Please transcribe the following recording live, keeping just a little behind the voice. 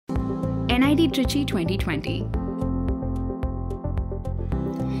NIT Trichy 2020.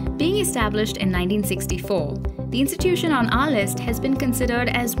 Being established in 1964, the institution on our list has been considered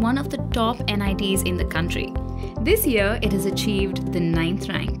as one of the top NITs in the country. This year, it has achieved the 9th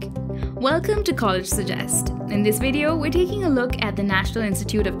rank. Welcome to College Suggest. In this video, we're taking a look at the National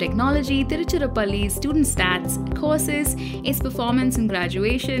Institute of Technology, Tiruchirappalli's student stats, courses, its performance in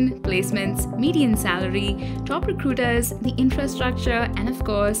graduation, placements, median salary, top recruiters, the infrastructure, and of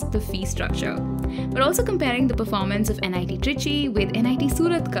course, the fee structure. We're also comparing the performance of NIT Trichy with NIT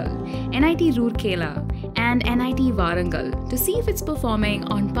Surathkal, NIT Rourkela, and NIT Warangal to see if it's performing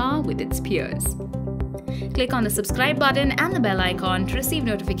on par with its peers. Click on the subscribe button and the bell icon to receive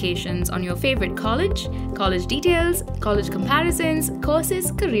notifications on your favorite college, college details, college comparisons,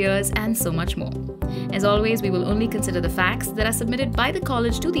 courses, careers, and so much more. As always, we will only consider the facts that are submitted by the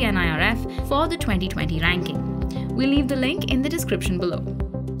college to the NIRF for the 2020 ranking. We'll leave the link in the description below.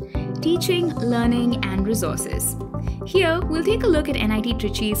 Teaching, learning, and resources. Here, we'll take a look at NIT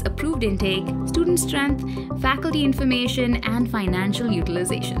Trichy's approved intake, student strength, faculty information, and financial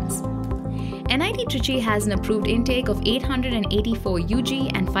utilizations. NIT Trichy has an approved intake of 884 UG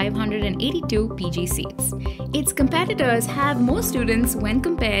and 582 PG seats. Its competitors have more students when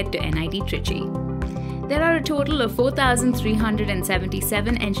compared to NIT Trichy. There are a total of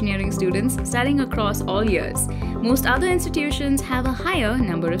 4,377 engineering students studying across all years. Most other institutions have a higher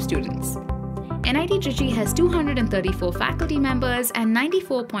number of students. NIT Trichy has 234 faculty members and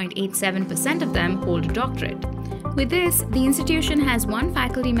 94.87% of them hold a doctorate. With this, the institution has one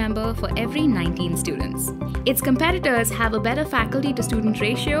faculty member for every 19 students. Its competitors have a better faculty-to-student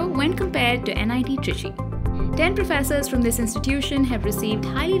ratio when compared to NIT Trichy. 10 professors from this institution have received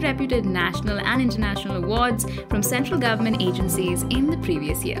highly reputed national and international awards from central government agencies in the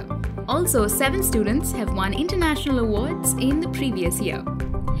previous year. Also, 7 students have won international awards in the previous year.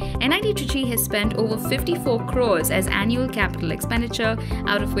 NIT Trichy has spent over 54 crores as annual capital expenditure,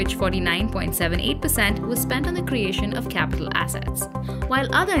 out of which 49.78% was spent on the creation of capital assets, while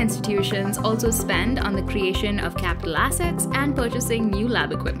other institutions also spend on the creation of capital assets and purchasing new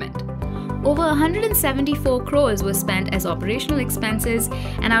lab equipment. Over 174 crores was spent as operational expenses,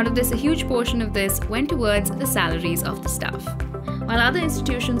 and out of this, a huge portion of this went towards the salaries of the staff, while other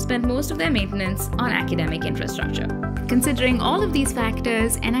institutions spent most of their maintenance on academic infrastructure. Considering all of these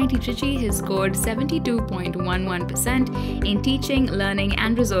factors, NIT Trichy has scored 72.11% in teaching, learning,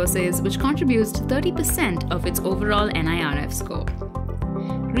 and resources, which contributes to 30% of its overall NIRF score.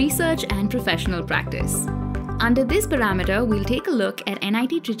 Research and professional practice. Under this parameter, we'll take a look at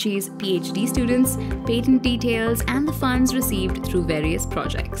NIT Trichy's PhD students, patent details, and the funds received through various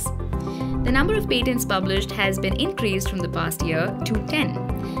projects. The number of patents published has been increased from the past year to 10.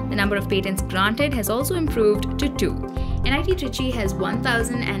 The number of patents granted has also improved to 2. NIT Trichy has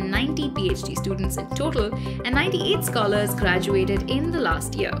 1,090 PhD students in total, and 98 scholars graduated in the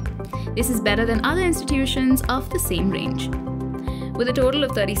last year. This is better than other institutions of the same range. With a total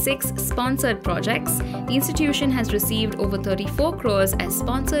of 36 sponsored projects, the institution has received over 34 crores as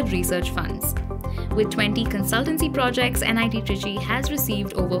sponsored research funds. With 20 consultancy projects, NIT Trichy has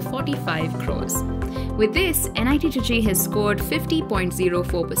received over 45 crores. With this, NIT Trichy has scored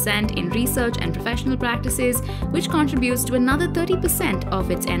 50.04% in research and professional practices, which contributes to another 30%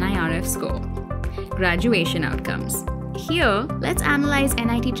 of its NIRF score. Graduation outcomes. Here, let's analyze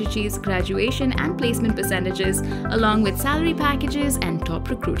NIT Trichy's graduation and placement percentages along with salary packages and top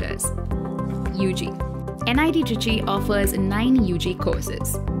recruiters. UG. NIT Trichy offers 9 UG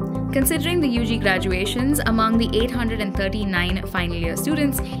courses. Considering the UG graduations, among the 839 final year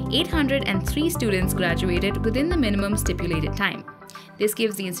students, 803 students graduated within the minimum stipulated time. This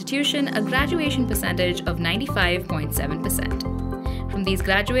gives the institution a graduation percentage of 95.7%. From these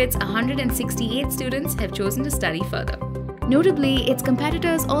graduates, 168 students have chosen to study further. Notably, its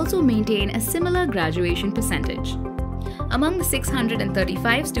competitors also maintain a similar graduation percentage. Among the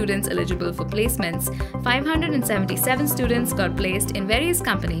 635 students eligible for placements, 577 students got placed in various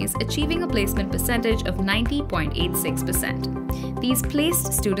companies, achieving a placement percentage of 90.86%. These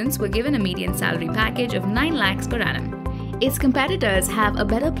placed students were given a median salary package of 9 lakhs per annum. Its competitors have a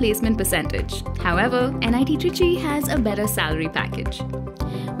better placement percentage. However, NIT Trichy has a better salary package.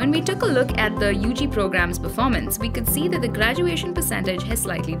 When we took a look at the UG program's performance, we could see that the graduation percentage has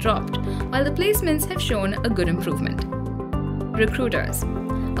slightly dropped, while the placements have shown a good improvement. Recruiters.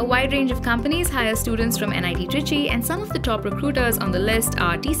 A wide range of companies hire students from NIT Trichy, and some of the top recruiters on the list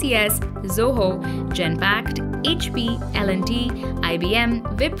are TCS, Zoho, Genpact, HP, L&T, IBM,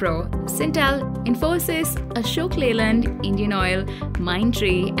 Wipro, Syntel, Infosys, Ashok Leyland, Indian Oil,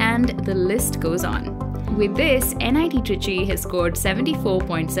 Mindtree, and the list goes on. With this, NIT Trichy has scored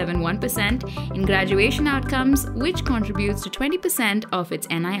 74.71% in graduation outcomes, which contributes to 20% of its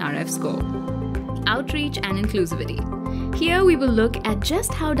NIRF score. Outreach and inclusivity. Here we will look at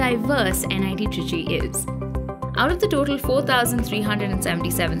just how diverse NIT Trichy is. Out of the total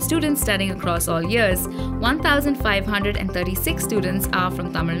 4,377 students studying across all years, 1,536 students are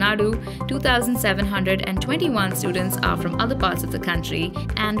from Tamil Nadu, 2,721 students are from other parts of the country,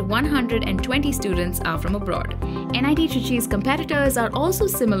 and 120 students are from abroad. NIT Trichy's competitors are also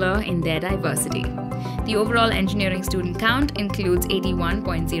similar in their diversity. The overall engineering student count includes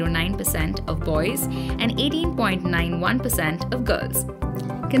 81.09% of boys and 18.91% of girls.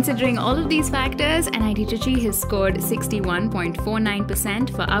 Considering all of these factors, NIT Trichy has scored 61.49%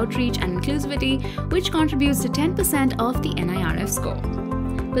 for outreach and inclusivity, which contributes to 10% of the NIRF score.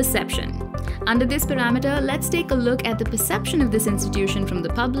 Perception. Under this parameter, let's take a look at the perception of this institution from the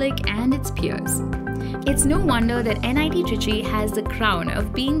public and its peers. It's no wonder that NIT Trichy has the crown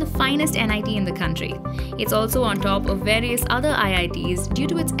of being the finest NIT in the country. It's also on top of various other IITs due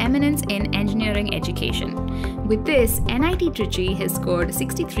to its eminence in engineering education. With this, NIT Trichy has scored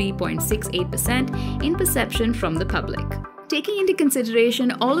 63.68% in perception from the public. Taking into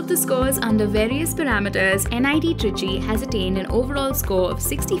consideration all of the scores under various parameters, NIT Trichy has attained an overall score of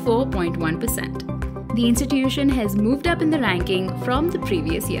 64.1%. The institution has moved up in the ranking from the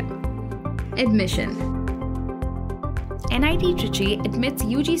previous year. Admission. NIT Trichy admits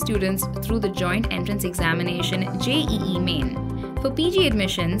UG students through the Joint Entrance Examination JEE Main. For PG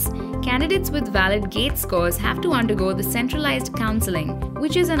admissions, candidates with valid GATE scores have to undergo the centralized counseling,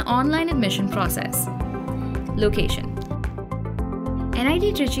 which is an online admission process. Location.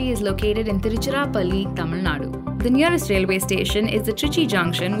 NIT Trichy is located in Tiruchirappalli, Tamil Nadu. The nearest railway station is the Trichy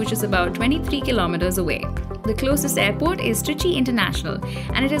Junction, which is about 23 kilometers away. The closest airport is Trichy International,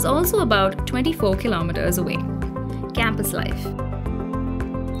 and it is also about 24 kilometers away. Campus life.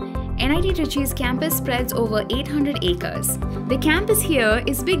 NIT Trichy's campus spreads over 800 acres. The campus here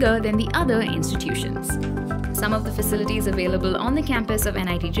is bigger than the other institutions. Some of the facilities available on the campus of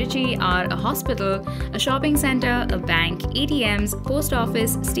NIT Trichy are a hospital, a shopping center, a bank, ATMs, post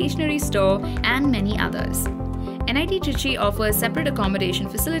office, stationery store, and many others. NIT Trichy offers separate accommodation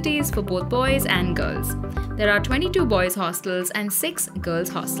facilities for both boys and girls. There are 22 boys' hostels and 6 girls'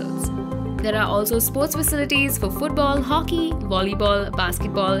 hostels. There are also sports facilities for football, hockey, volleyball,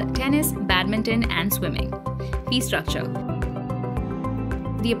 basketball, tennis, badminton, and swimming. Fee structure.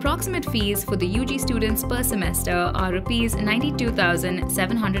 The approximate fees for the UG students per semester are Rs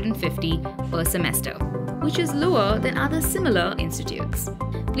 92,750 per semester, which is lower than other similar institutes.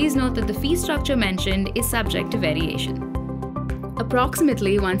 Please note that the fee structure mentioned is subject to variation.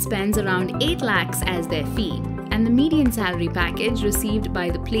 Approximately one spends around 8 lakhs as their fee, and the median salary package received by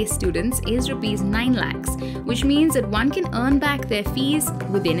the placed students is Rs 9 lakhs, which means that one can earn back their fees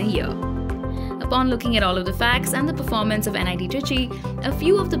within a year. Upon looking at all of the facts and the performance of NIT Trichy, a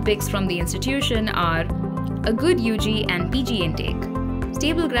few of the picks from the institution are a good UG and PG intake,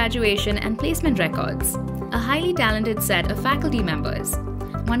 stable graduation and placement records, a highly talented set of faculty members.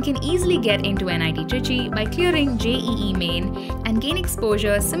 One can easily get into NIT Trichy by clearing JEE Main and gain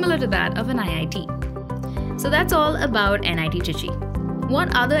exposure similar to that of an IIT. So that's all about NIT Trichy.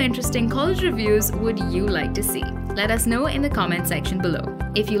 What other interesting college reviews would you like to see? Let us know in the comment section below.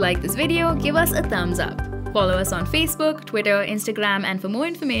 If you like this video, give us a thumbs up. Follow us on Facebook, Twitter, Instagram, and for more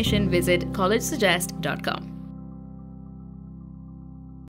information, visit collegesuggest.com.